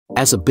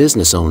As a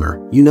business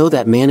owner, you know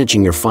that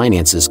managing your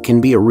finances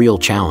can be a real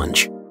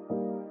challenge.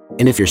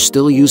 And if you're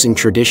still using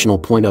traditional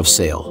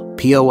point-of-sale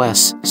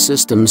 (POS)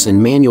 systems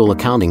and manual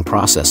accounting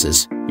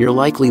processes, you're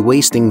likely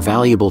wasting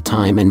valuable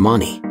time and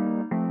money.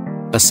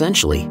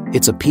 Essentially,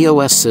 it's a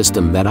POS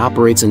system that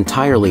operates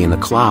entirely in the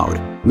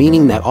cloud,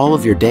 meaning that all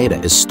of your data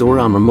is stored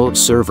on remote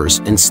servers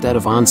instead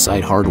of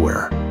on-site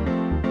hardware.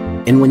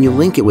 And when you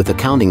link it with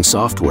accounting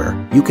software,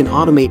 you can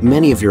automate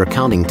many of your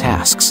accounting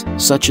tasks,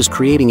 such as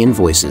creating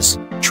invoices,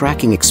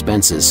 tracking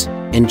expenses,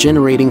 and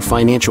generating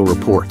financial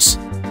reports.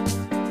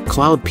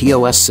 Cloud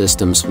POS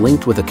systems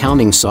linked with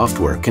accounting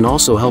software can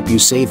also help you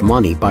save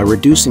money by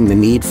reducing the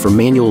need for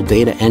manual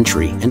data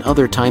entry and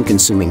other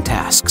time-consuming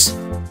tasks.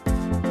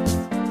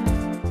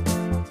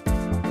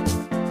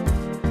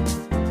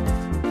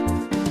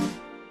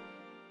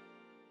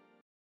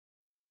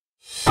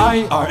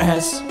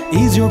 IRS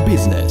is your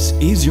business,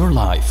 is your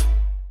life.